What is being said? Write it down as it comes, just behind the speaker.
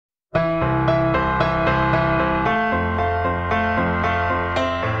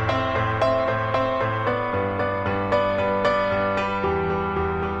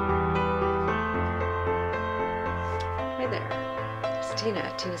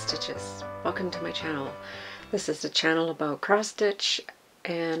stitches. Welcome to my channel. This is a channel about cross stitch,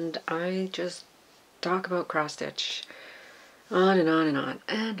 and I just talk about cross stitch on and on and on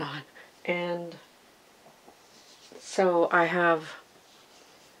and on. And so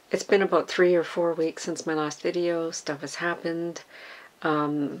it's been about 3 or 4 weeks since my last video. Stuff has happened.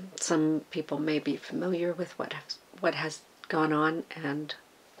 Some people may be familiar with what has gone on, and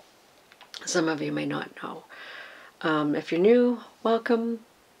some of you may not know. If you're new, welcome.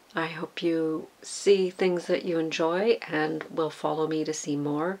 I hope you see things that you enjoy and will follow me to see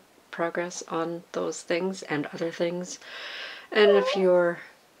more progress on those things and other things. And if you're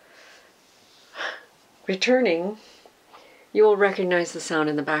returning, you will recognize the sound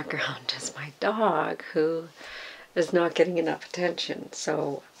in the background as my dog, who is not getting enough attention.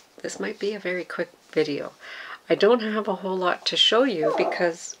 So this might be a very quick video. I don't have a whole lot to show you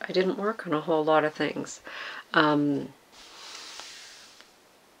because I didn't work on a whole lot of things.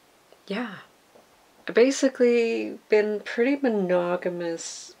 Yeah, I've basically been pretty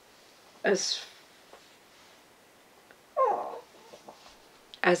monogamous as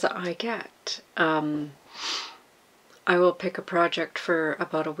I get. I will pick a project for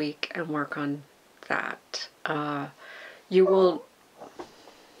about a week and work on that. You will...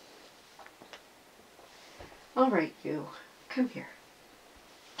 Alright, you. Come here.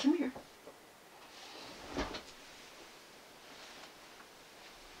 Come here.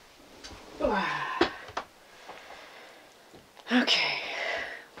 Okay.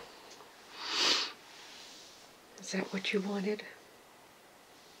 Is that what you wanted?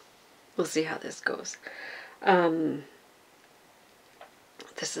 We'll see how this goes.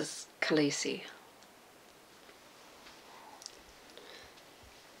 This is Khaleesi.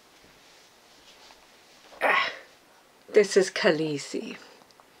 This is Khaleesi.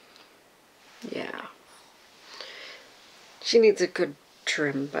 Yeah. She needs a good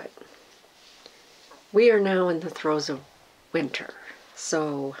trim, but we are now in the throes of winter,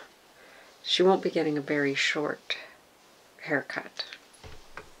 so she won't be getting a very short haircut.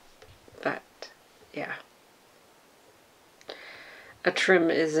 But yeah, a trim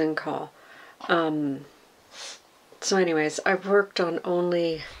is in call. So anyways, I've worked on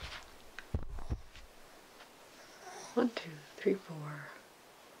only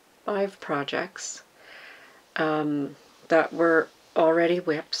 5 projects that were already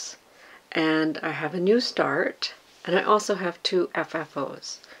whips, and I have a new start, and I also have 2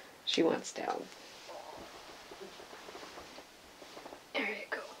 FFOs. She wants down. There you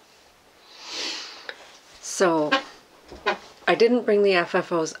go. So I didn't bring the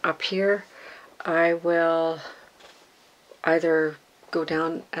FFOs up here. I will either go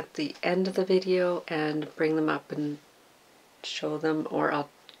down at the end of the video and bring them up and show them, or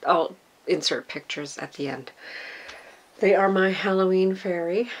I'll insert pictures at the end. They are my Halloween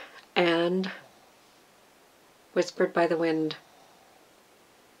fairy and Whispered by the Wind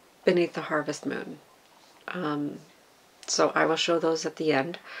Beneath the Harvest Moon. So I will show those at the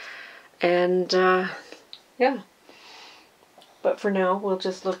end. And yeah. But for now, we'll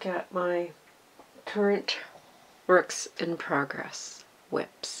just look at my current works in progress.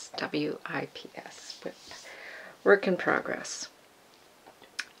 WIPs. W-I-P-S. WIP. Work in progress.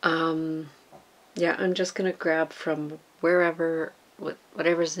 Yeah, I'm just going to grab from wherever,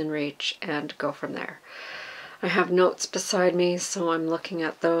 whatever's in reach, and go from there. I have notes beside me, so I'm looking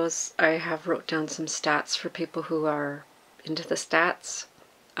at those. I have wrote down some stats for people who are into the stats.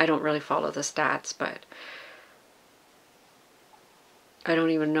 I don't really follow the stats, but I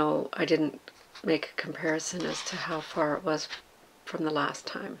don't even know, I didn't make a comparison as to how far it was from the last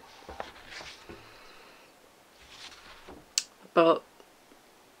time. About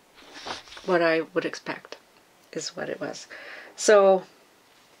what I would expect is what it was. So,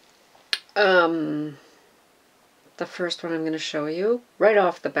 the first one I'm going to show you, right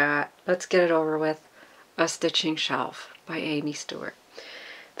off the bat, let's get it over with, A Stitching Shelf by Amy Stewart.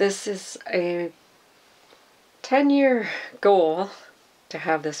 This is a 10-year goal to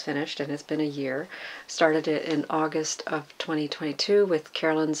have this finished, and it's been a year. Started it in August of 2022 with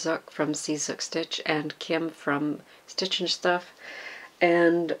Carolyn Zook from C Zook Stitch and Kim from Stitch and Stuff.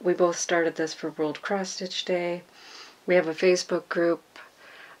 And we both started this for World Cross Stitch Day. We have a Facebook group.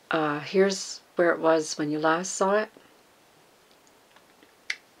 Here's where it was when you last saw it.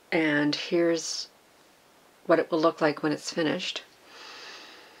 And here's what it will look like when it's finished.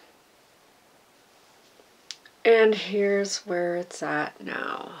 And here's where it's at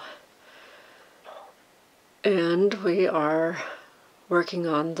now. And we are working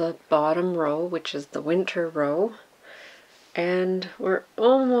on the bottom row, which is the winter row. And we're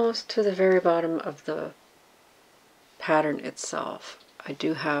almost to the very bottom of the pattern itself. I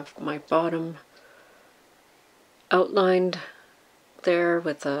do have my bottom outlined there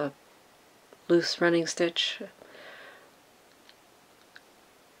with a loose running stitch.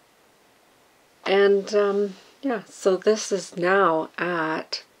 And yeah, so this is now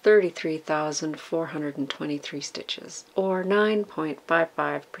at 33,423 stitches, or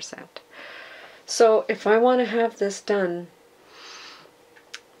 9.55%. So if I want to have this done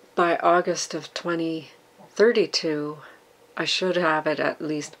by August of 2032, I should have it at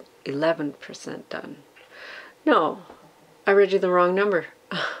least 11% done. No, I read you the wrong number.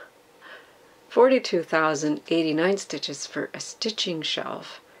 42,089 stitches for a stitching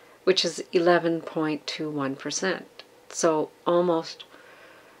shelf, which is 11.21%. So almost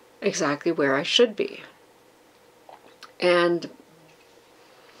exactly where I should be. And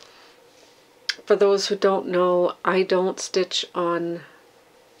for those who don't know, I don't stitch on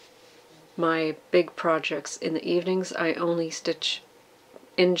my big projects in the evenings. I only stitch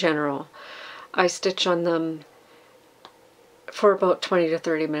in general. I stitch on them for about 20 to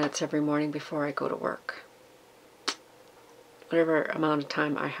 30 minutes every morning before I go to work. Whatever amount of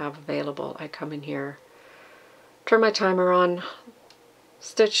time I have available, I come in here, turn my timer on,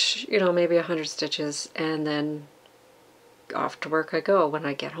 stitch, you know, maybe 100 stitches, and then off to work I go. When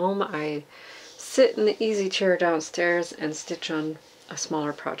I get home, I sit in the easy chair downstairs and stitch on a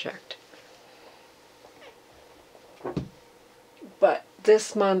smaller project. But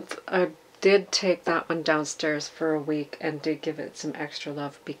this month I did take that one downstairs for a week and did give it some extra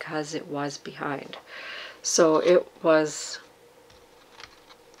love because it was behind. So it was,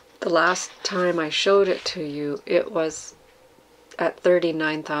 the last time I showed it to you, it was at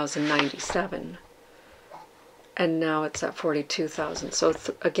 39,097, and now it's at 42,000. So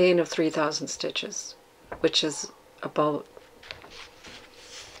a gain of 3,000 stitches, which is about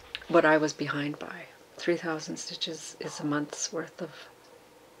what I was behind by. 3,000 stitches is a month's worth of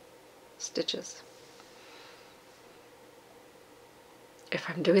stitches. If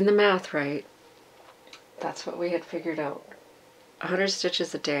I'm doing the math right, that's what we had figured out. 100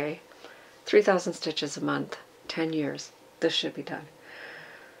 stitches a day, 3,000 stitches a month, 10 years. This should be done.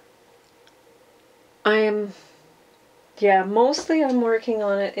 Mostly I'm working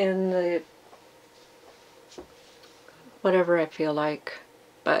on it in the whatever I feel like,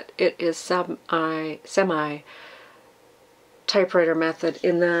 but it is semi typewriter method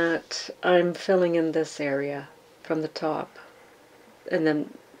in that I'm filling in this area from the top and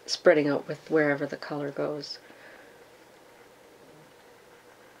then spreading out with wherever the color goes.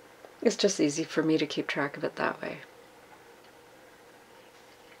 It's just easy for me to keep track of it that way.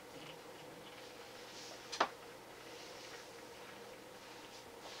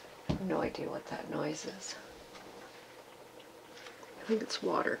 I have no idea what that noise is. I think it's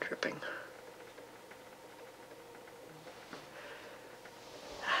water dripping.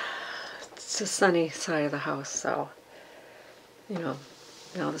 It's the sunny side of the house, so, you know,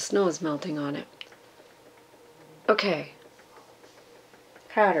 now the snow is melting on it. Okay.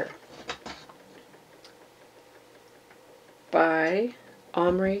 Pattern. By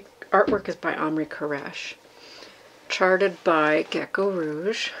Omri, artwork is by Omri Koresh. Charted by Gecko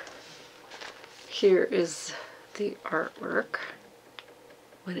Rouge. Here is the artwork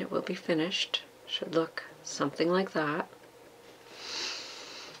when it will be finished. Should look something like that.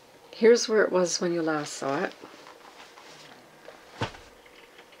 Here's where it was when you last saw it.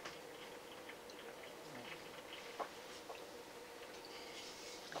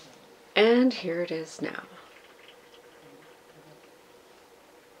 And here it is now.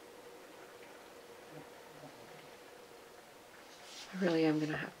 I really am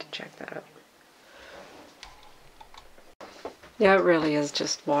going to have to check that out. Yeah, it really is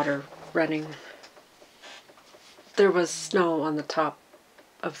just water running. There was snow on the top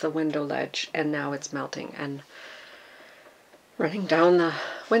of the window ledge, and now it's melting and running down the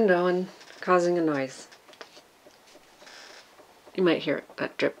window and causing a noise. You might hear it,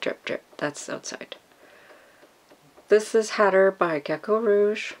 that drip, drip, drip. That's outside. This is Hatter by Gecko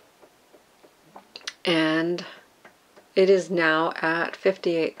Rouge, and it is now at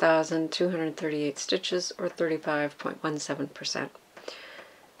 58,238 stitches, or 35.17%.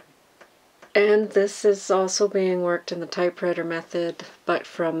 And this is also being worked in the typewriter method, but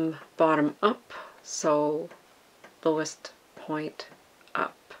from bottom up, so lowest point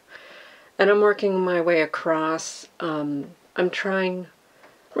up. And I'm working my way across. I'm trying,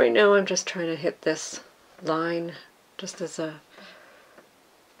 right now I'm just trying to hit this line just as a,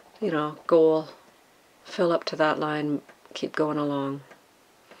 you know, goal. Fill up to that line, keep going along.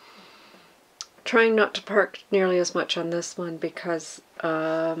 Trying not to park nearly as much on this one because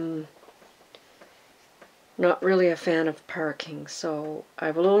not really a fan of parking, so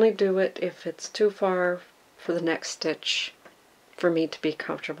I will only do it if it's too far for the next stitch for me to be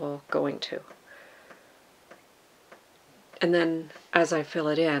comfortable going to. And then as I fill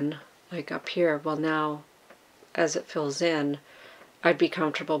it in, like up here, well now as it fills in, I'd be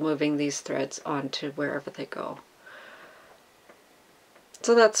comfortable moving these threads onto wherever they go.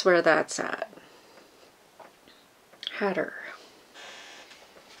 So that's where that's at. Hatter.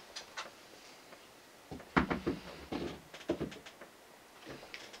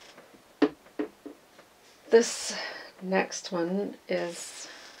 This next one is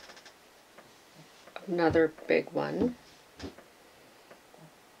another big one,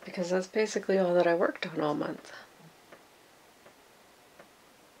 because that's basically all that I worked on all month.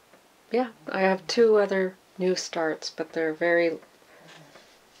 Yeah, I have 2 other new starts, but they're very,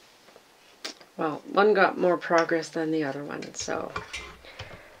 well, one got more progress than the other one. So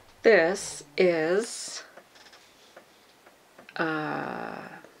this is Inner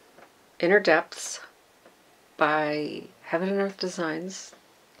Depths by Heaven and Earth Designs,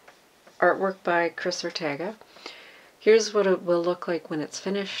 artwork by Chris Ortega. Here's what it will look like when it's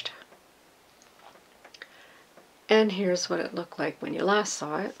finished, and here's what it looked like when you last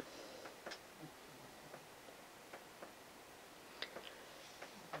saw it.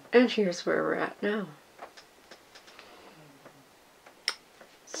 And here's where we're at now.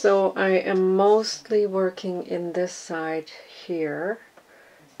 So I am mostly working in this side here,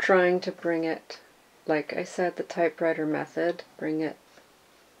 trying to bring it, like I said, the typewriter method, bring it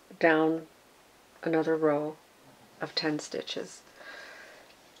down another row of 10 stitches.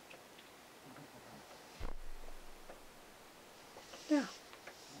 Yeah.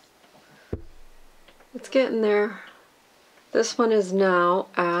 It's getting there. This one is now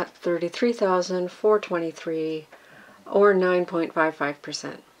at 33,423 or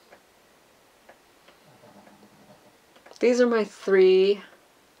 9.55%. These are my 3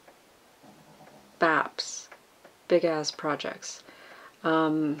 BAPs, big ass projects.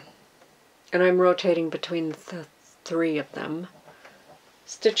 And I'm rotating between the 3 of them.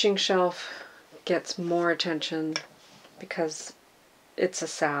 Stitching Shelf gets more attention because it's a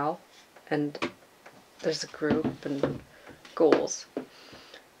SAL and there's a group and goals.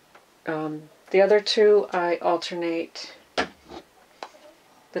 The other 2 I alternate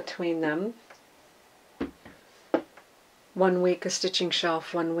between them. 1 week of Stitching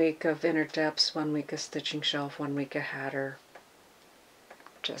Shelf, 1 week of Inner Depths, 1 week of Stitching Shelf, 1 week of Hatter.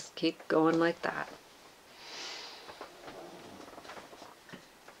 Just keep going like that.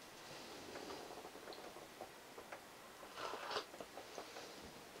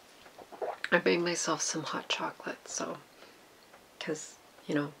 I made myself some hot chocolate, so, because,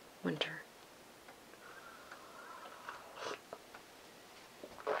 you know, winter.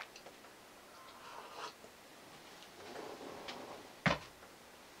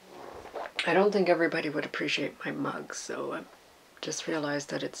 I don't think everybody would appreciate my mug, so I just realized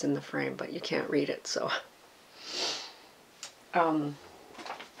that it's in the frame, but you can't read it, so.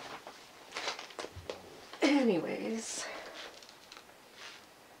 Anyways.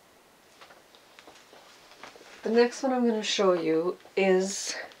 The next one I'm going to show you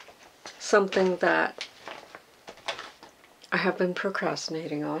is something that I have been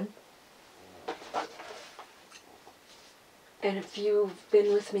procrastinating on. And if you've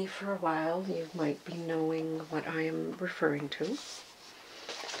been with me for a while, you might be knowing what I am referring to.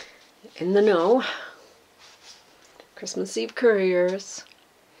 In the know. Christmas Eve Couriers.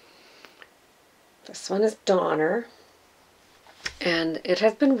 This one is Donder. And it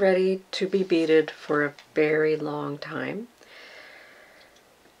has been ready to be beaded for a very long time.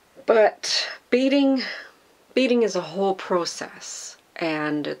 But beading is a whole process.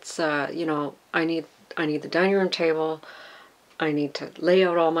 And it's, you know, I need the dining room table. I need to lay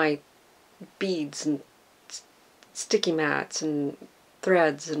out all my beads and sticky mats and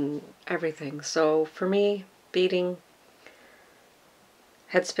threads and everything. So for me, beading,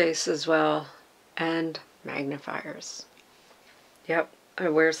 headspace as well, and magnifiers. Yep, I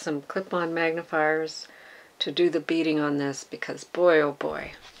wear some clip-on magnifiers to do the beading on this because boy oh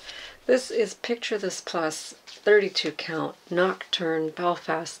boy. This is Picture This Plus 32 count Nocturne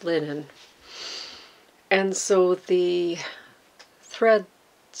Belfast linen. And so the threads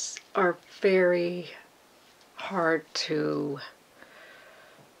are very hard to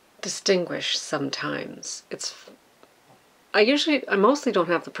distinguish sometimes. I mostly don't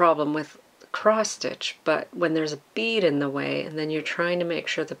have the problem with cross stitch, but when there's a bead in the way and then you're trying to make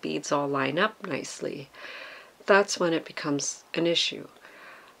sure the beads all line up nicely, that's when it becomes an issue.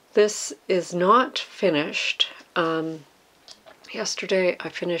 This is not finished. Yesterday I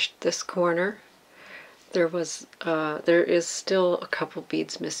finished this corner. there is still a couple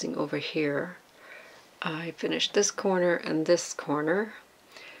beads missing over here. I finished this corner and this corner.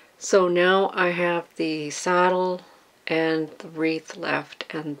 So now I have the saddle and the wreath left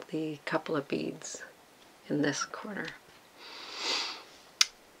and the couple of beads in this corner.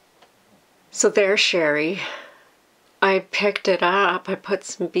 So there's Sherry. I picked it up. I put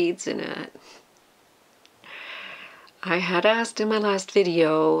some beads in it. I had asked in my last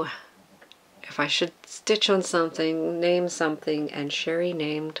video if I should stitch on something, name something, and Sherry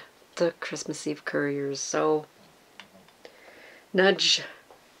named the Christmas Eve Couriers. So, nudge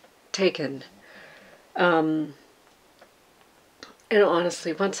taken. And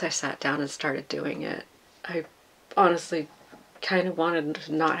honestly, once I sat down and started doing it, I honestly kind of wanted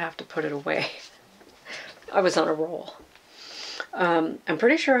to not have to put it away. I was on a roll. I'm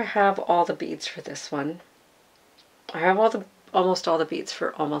pretty sure I have all the beads for this one. I have almost all the beads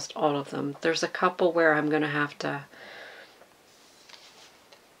for almost all of them. There's a couple where I'm going to have to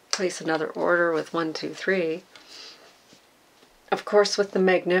place another order with 1, 2, 3. Of course, with the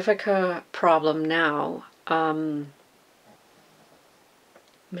Magnifica problem now,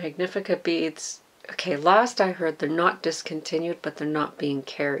 Magnifica beads, okay, last I heard they're not discontinued, but they're not being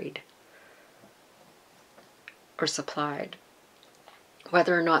carried or supplied.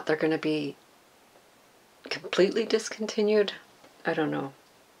 Whether or not they're going to be completely discontinued, I don't know.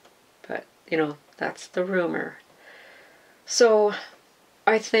 But, you know, that's the rumor. So,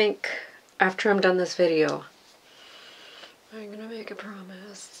 I think after I'm done this video, I'm going to make a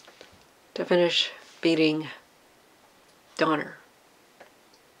promise to finish beading Donder.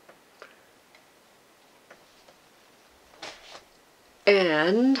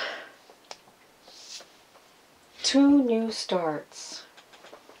 And 2 new starts.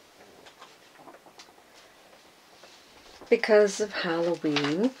 Because of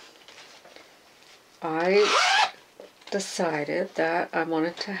Halloween, I decided that I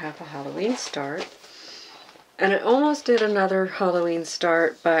wanted to have a Halloween start. And I almost did another Halloween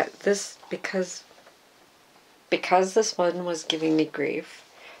start, but this, because this one was giving me grief,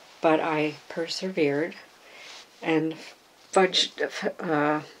 but I persevered and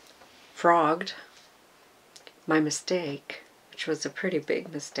frogged my mistake, which was a pretty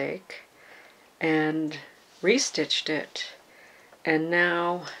big mistake, and restitched it, and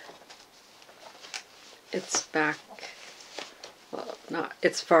now it's back, well,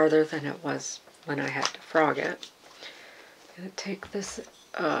 it's farther than it was when I had to frog it. I'm going to take this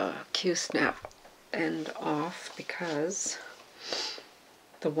Q-snap end off because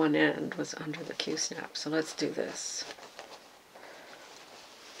the one end was under the Q-snap, so let's do this.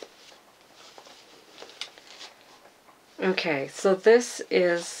 Okay, so this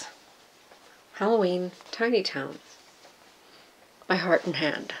is Halloween Tiny Town by Heart and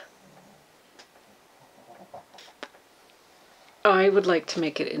Hand. I would like to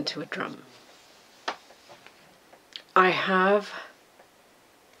make it into a drum. I have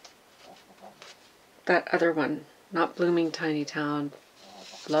that other one, not Blooming Tiny Town,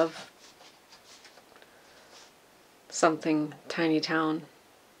 Love something Tiny Town.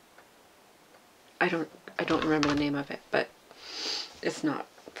 I don't remember the name of it, but it's not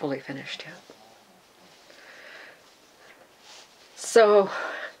fully finished yet. So,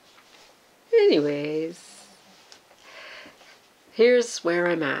 anyways, here's where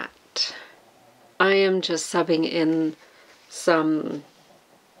I'm at. I am just subbing in some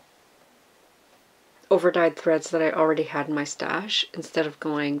overdyed threads that I already had in my stash instead of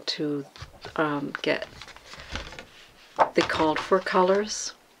going to get the called for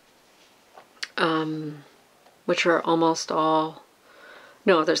colors, which are almost all,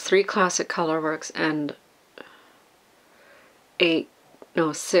 no, there's 3 classic colorworks and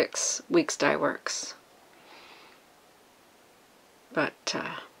 6 Weeks Dye Works. But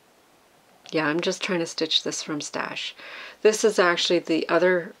yeah, I'm just trying to stitch this from stash. This is actually the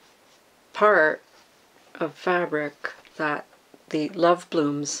other part of fabric that the Love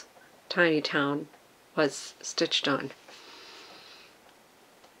Blooms Tiny Town was stitched on.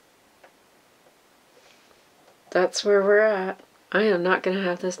 That's where we're at. I am not going to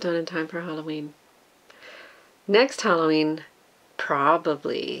have this done in time for Halloween. Next Halloween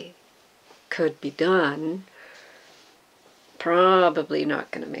probably could be done. Probably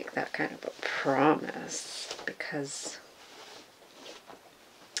not going to make that kind of a promise because,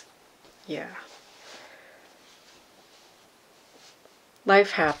 yeah.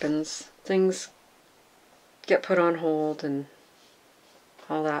 Life happens. Things get put on hold and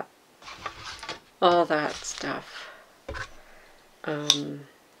all that stuff. And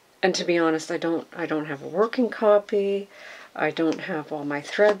to be honest, I don't have a working copy. I don't have all my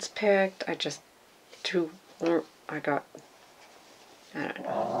threads picked. I just two, or I got, I don't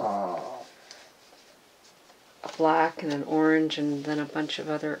know, a black and an orange and then a bunch of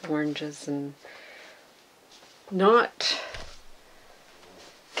other oranges, and not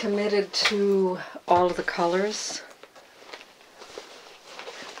committed to all of the colors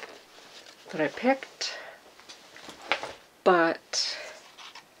that I picked, but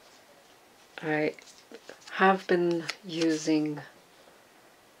I have been using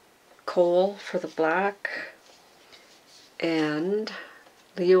Coal for the black and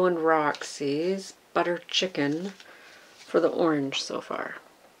Leo and Roxy's Butter Chicken for the orange so far.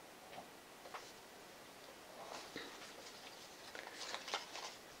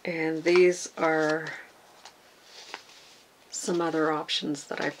 And these are some other options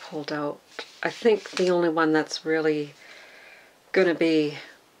that I pulled out. I think the only one that's really going to be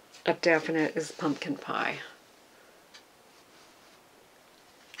a definite is pumpkin pie.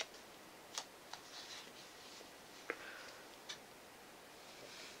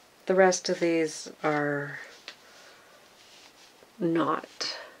 The rest of these are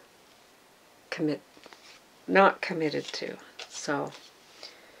not committed to. So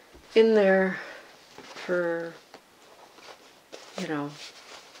in there for, you know,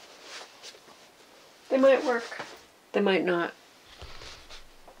 they might work, they might not.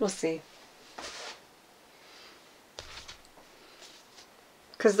 We'll see.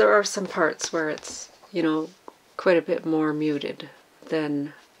 Because there are some parts where it's, you know, quite a bit more muted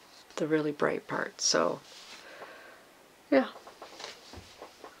than the really bright parts. So, yeah.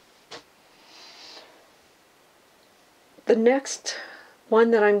 The next one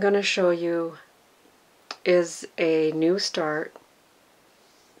that I'm going to show you is a new start.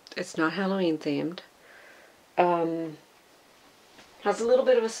 It's not Halloween themed. Has a little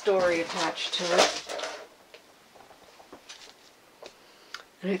bit of a story attached to it.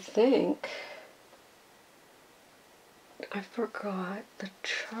 And I think I forgot the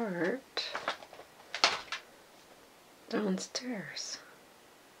chart downstairs.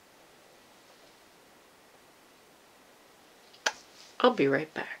 I'll be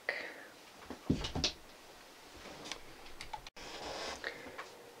right back.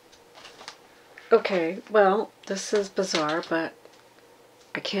 Okay, well, this is bizarre, but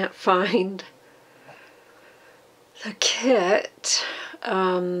I can't find the kit.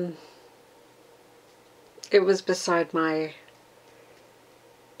 It was beside my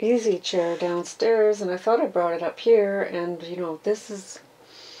easy chair downstairs, and I thought I brought it up here, and you know, this is,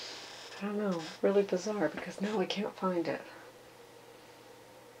 I don't know, really bizarre because now I can't find it.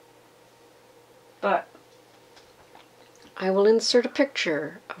 But I will insert a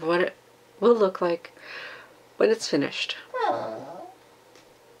picture of what it will look like when it's finished.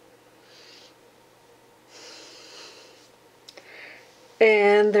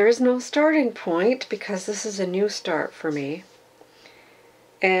 And there is no starting point because this is a new start for me.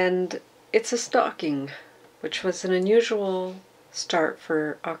 And it's a stocking, which was an unusual start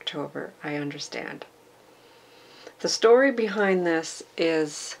for October, I understand. The story behind this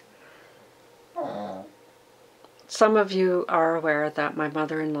is, some of you are aware that my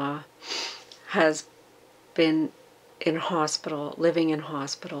mother-in-law has been in hospital, living in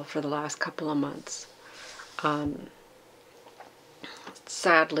hospital for the last couple of months.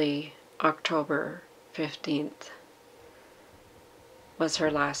 Sadly, October 15th was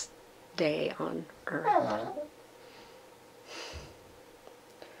her last day on Earth.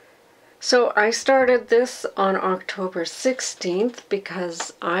 So I started this on October 16th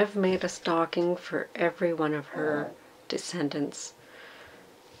because I've made a stocking for every one of her descendants.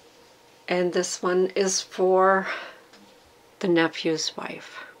 And this one is for the nephew's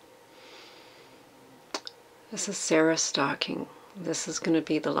wife. This is Sarah's stocking. This is going to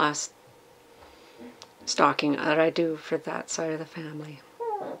be the last stocking that I do for that side of the family.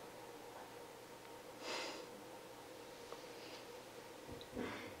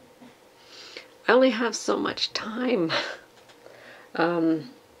 I only have so much time.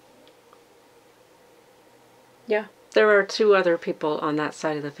 Yeah, there are two other people on that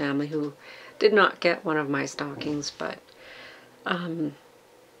side of the family who did not get one of my stockings, but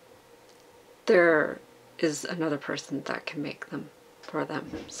there is another person that can make them for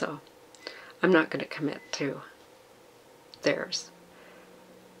them, so I'm not going to commit to theirs.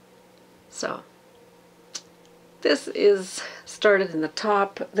 So this is started in the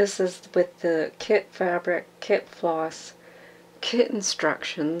top. This is with the kit fabric, kit floss, kit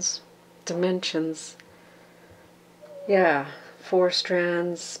instructions, dimensions. Yeah, 4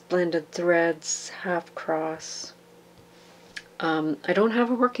 strands, blended threads, half cross. I don't have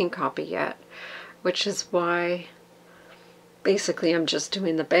a working copy yet, which is why basically I'm just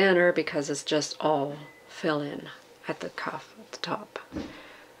doing the banner because it's just all fill in at the cuff at the top.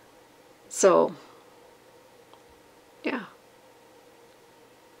 So yeah.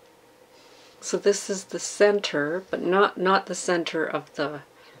 So this is the center, but not the center of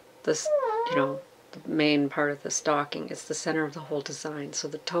this, you know, the main part of the stocking. It's the center of the whole design. So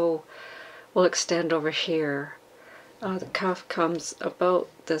the toe will extend over here. The cuff comes about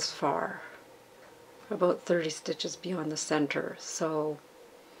this far, about 30 stitches beyond the center. So,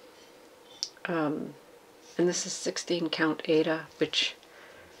 and this is 16 count Ada, which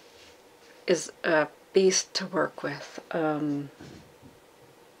is a beast to work with.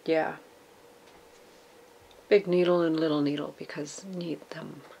 Yeah. Big needle and little needle because you need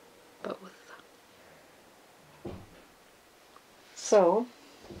them both. So,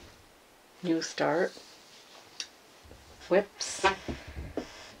 new start. Whips.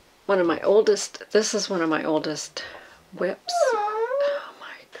 One of my oldest, this is one of my oldest whips. Oh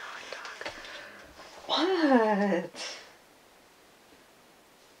my god, dog. What?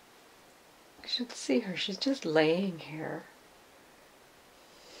 You should see her, she's just laying here.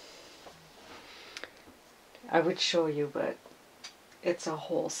 I would show you, but it's a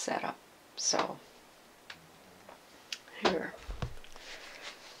whole setup, so here,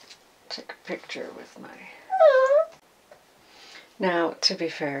 take a picture with my... Now, to be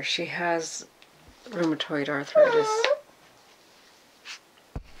fair, she has rheumatoid arthritis.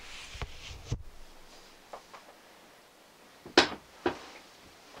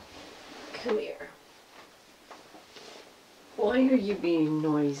 Come here. Why are you being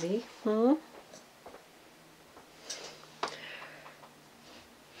noisy? Hmm?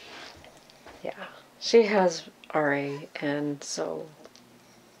 Yeah, she has RA, and so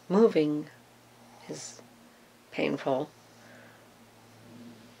moving is painful.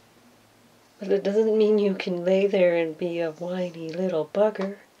 But it doesn't mean you can lay there and be a whiny little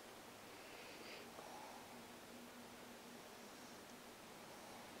bugger.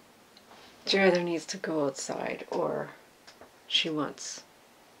 She either needs to go outside or she wants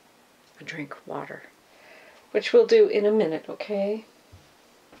a drink of water, which we'll do in a minute, okay?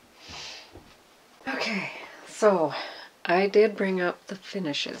 Okay, so I did bring up the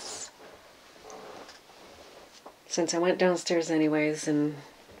finishes. Since I went downstairs anyways and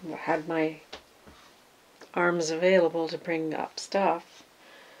had my arms available to bring up stuff.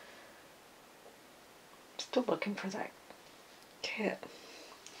 Still looking for that kit.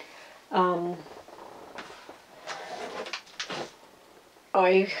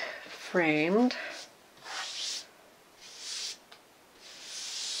 I framed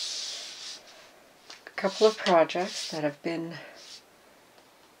a couple of projects that have been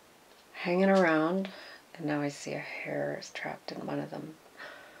hanging around, and now I see a hair is trapped in one of them.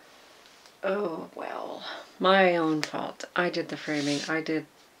 Oh, well, my own fault. I did the framing.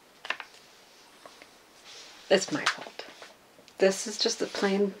 It's my fault. This is just a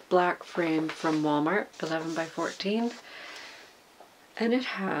plain black frame from Walmart, 11 by 14. And it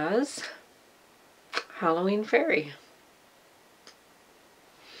has Halloween Fairy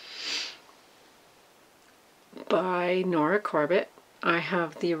by Nora Corbett. I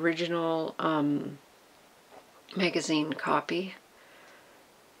have the original magazine copy.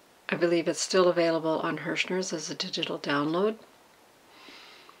 I believe it's still available on Hirschner's as a digital download.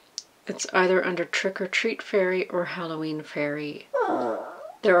 It's either under Trick or Treat Fairy or Halloween Fairy.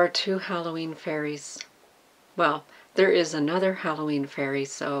 There are two Halloween fairies. Well, there is another Halloween Fairy,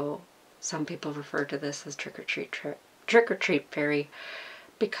 so some people refer to this as Trick or Treat Fairy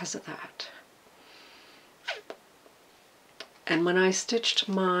because of that. And when I stitched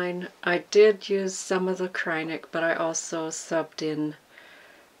mine, I did use some of the Krynic, but I also subbed in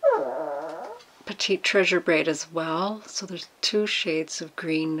Petite Treasure braid as well. So there's two shades of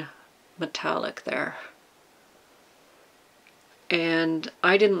green metallic there. And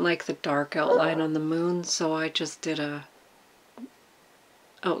I didn't like the dark outline on the moon, so I just did a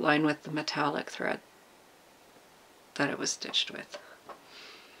outline with the metallic thread that it was stitched with.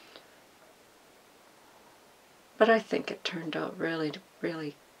 But I think it turned out really,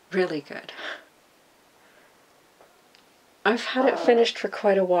 really, really good. I've had it finished for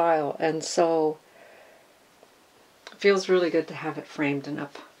quite a while, and so it feels really good to have it framed and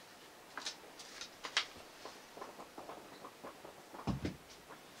up.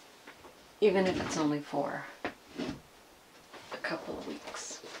 Even if it's only for a couple of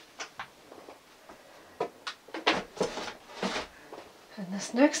weeks. And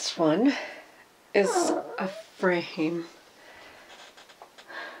this next one is a frame.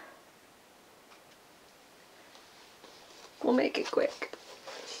 We'll make it quick.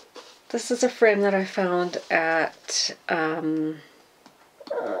 This is a frame that I found at a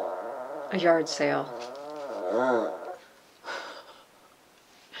yard sale.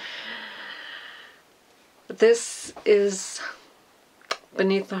 This is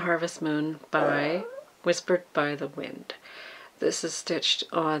Beneath the Harvest Moon by Whispered by the Wind. This is stitched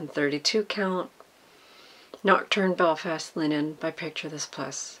on 32 count Nocturne Belfast linen by Picture This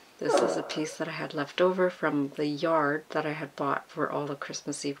Plus. This is a piece that I had left over from the yard that I had bought for all the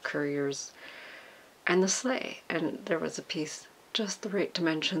Christmas Eve Couriers and the Sleigh. And there was a piece just the right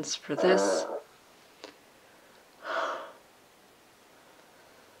dimensions for this.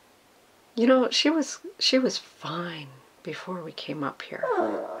 You know, she was fine before we came up here.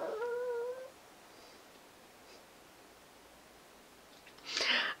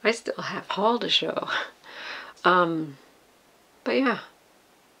 I still have haul to show. But yeah,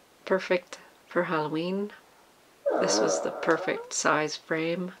 perfect for Halloween. This was the perfect size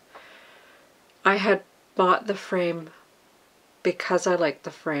frame. I had bought the frame because I liked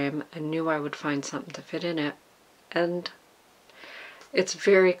the frame and knew I would find something to fit in it. And it's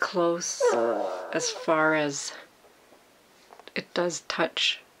very close as far as it does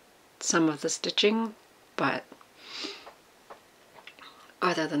touch some of the stitching, but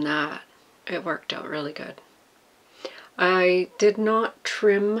other than that, it worked out really good. I did not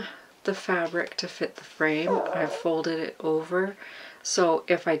trim the fabric to fit the frame. I folded it over, so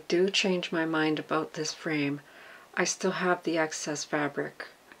if I do change my mind about this frame, I still have the excess fabric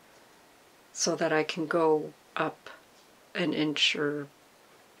so that I can go up an inch or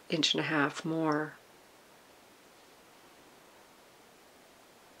inch and a half more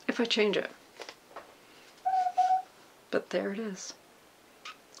if I change it. But there it is.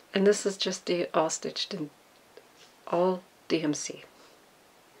 And this is just all stitched in all DMC.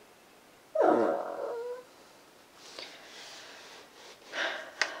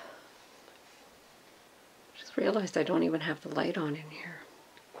 Just realized I don't even have the light on in here.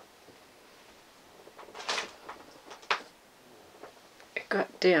 It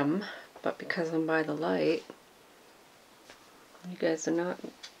got dim, but because I'm by the light, you guys are not...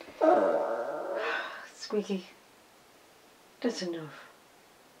 Squeaky. That's enough.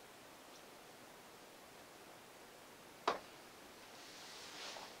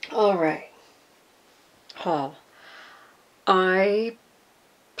 Alright. Haul. I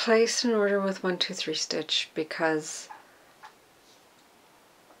placed an order with 123 Stitch because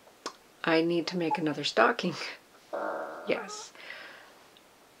I need to make another stocking. Yes.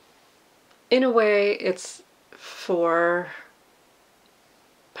 In a way, it's for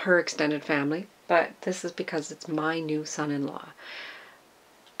her extended family, but this is because it's my new son-in-law.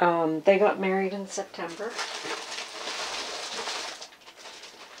 They got married in September,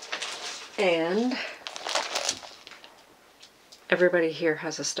 and everybody here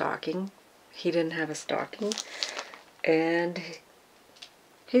has a stocking. He didn't have a stocking, and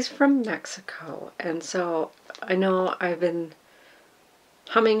he's from Mexico, and so I know I've been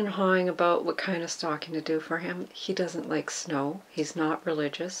humming and hawing about what kind of stocking to do for him. He doesn't like snow. He's not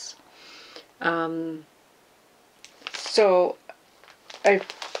religious. So I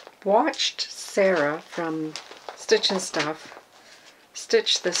watched Sarah from Stitch and Stuff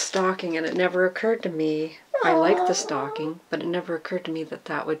stitch this stocking, and it never occurred to me, I like the stocking, but it never occurred to me that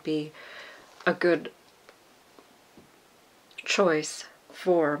that would be a good choice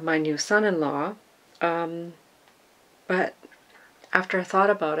for my new son-in-law. But after I thought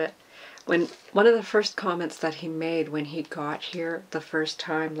about it, when one of the first comments that he made when he got here the first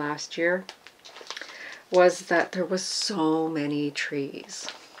time last year was that there was so many trees.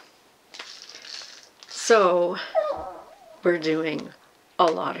 So we're doing a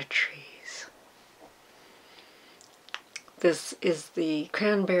lot of trees. This is the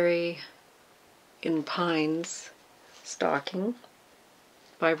Cranberry in Pines stocking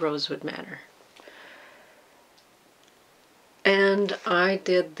by Rosewood Manor. And I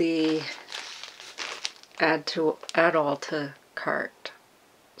did the add all to cart.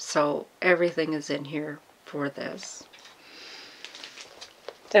 So everything is in here for this.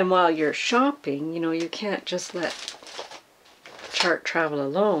 And while you're shopping, you know, you can't just let chart travel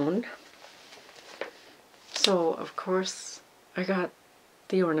alone. So of course I got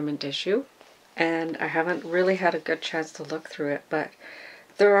the ornament issue, and I haven't really had a good chance to look through it, but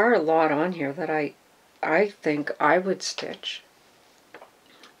there are a lot on here that I think I would stitch.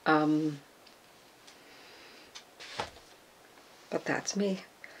 But that's me.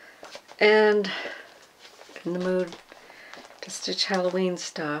 And in the mood to stitch Halloween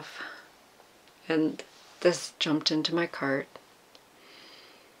stuff, and this jumped into my cart.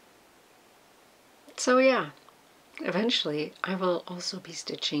 So yeah, eventually I will also be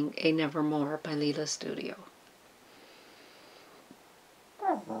stitching a Nevermore by Leela Studio.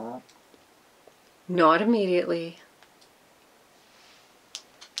 Not immediately.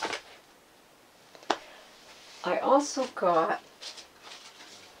 I also got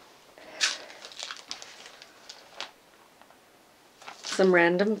some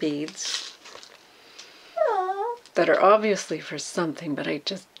random beads that are obviously for something, but I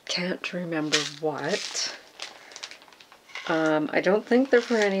just can't remember what. I don't think they're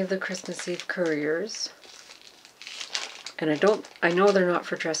for any of the Christmas Eve Couriers. And I know they're not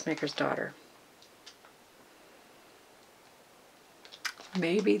for Dressmaker's Daughter.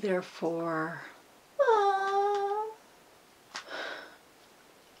 Maybe they're for...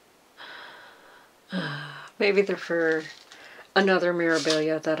 maybe they're for another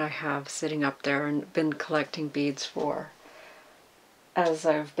Mirabilia that I have sitting up there and been collecting beads for as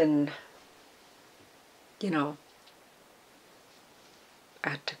I've been, you know,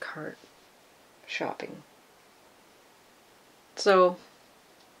 add to cart shopping. So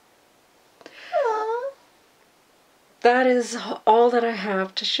that is all that I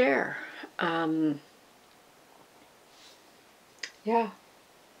have to share. Yeah.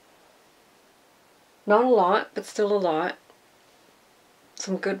 Not a lot, but still a lot.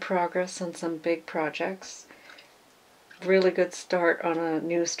 Some good progress on some big projects. Really good start on a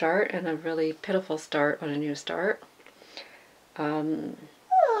new start and a really pitiful start on a new start.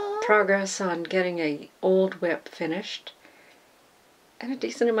 Progress on getting a old whip finished. And a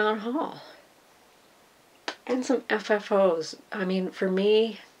decent amount of haul. And some FFOs. I mean, for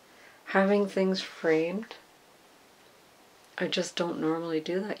me, having things framed, I just don't normally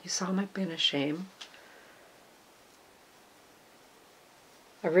do that. You saw my bin of shame.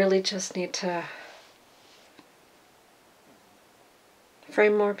 I really just need to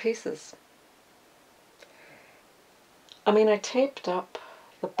frame more pieces. I mean, I taped up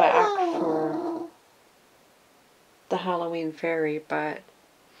the back for the Halloween fairy, but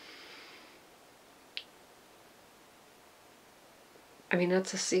I mean,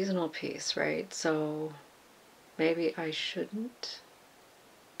 that's a seasonal piece, right? So maybe I shouldn't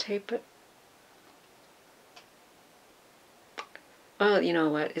tape it. Well, you know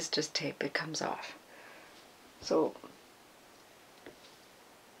what? It's just tape. It comes off. So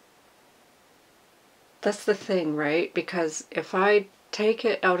that's the thing, right? Because if I take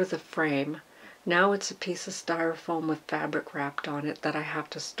it out of the frame, now it's a piece of styrofoam with fabric wrapped on it that I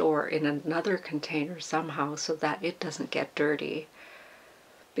have to store in another container somehow so that it doesn't get dirty.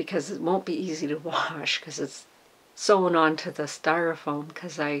 Because it won't be easy to wash because it's sewn onto the styrofoam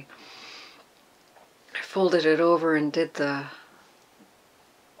because I folded it over and did the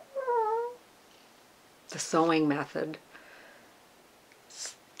sewing method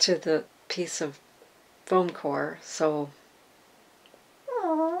to the piece of foam core. So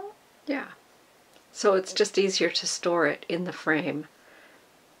yeah, so it's just easier to store it in the frame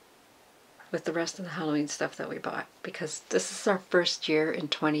with the rest of the Halloween stuff that we bought, because this is our first year in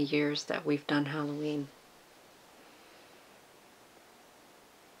 20 years that we've done Halloween.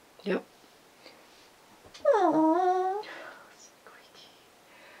 Yep.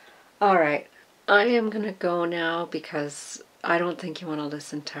 Alright, I am gonna go now because I don't think you want to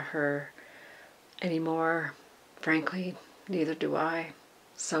listen to her anymore. Frankly, neither do I.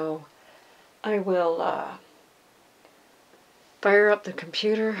 So I will fire up the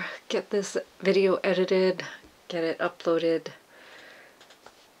computer, get this video edited, get it uploaded,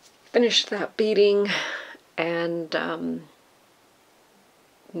 finish that beading, and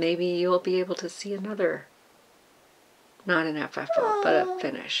maybe you'll be able to see another, not an FFO, but a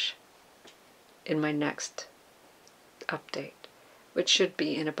finish in my next update, which should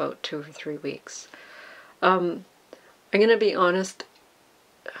be in about 2 or 3 weeks. I'm gonna be honest,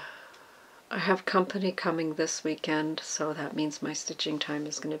 I have company coming this weekend, so that means my stitching time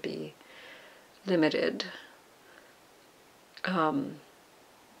is going to be limited.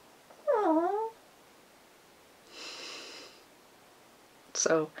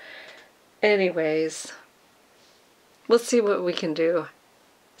 So anyways, we'll see what we can do.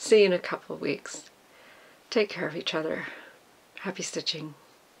 See you in a couple of weeks. Take care of each other. Happy stitching.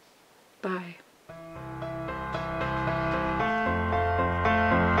 Bye.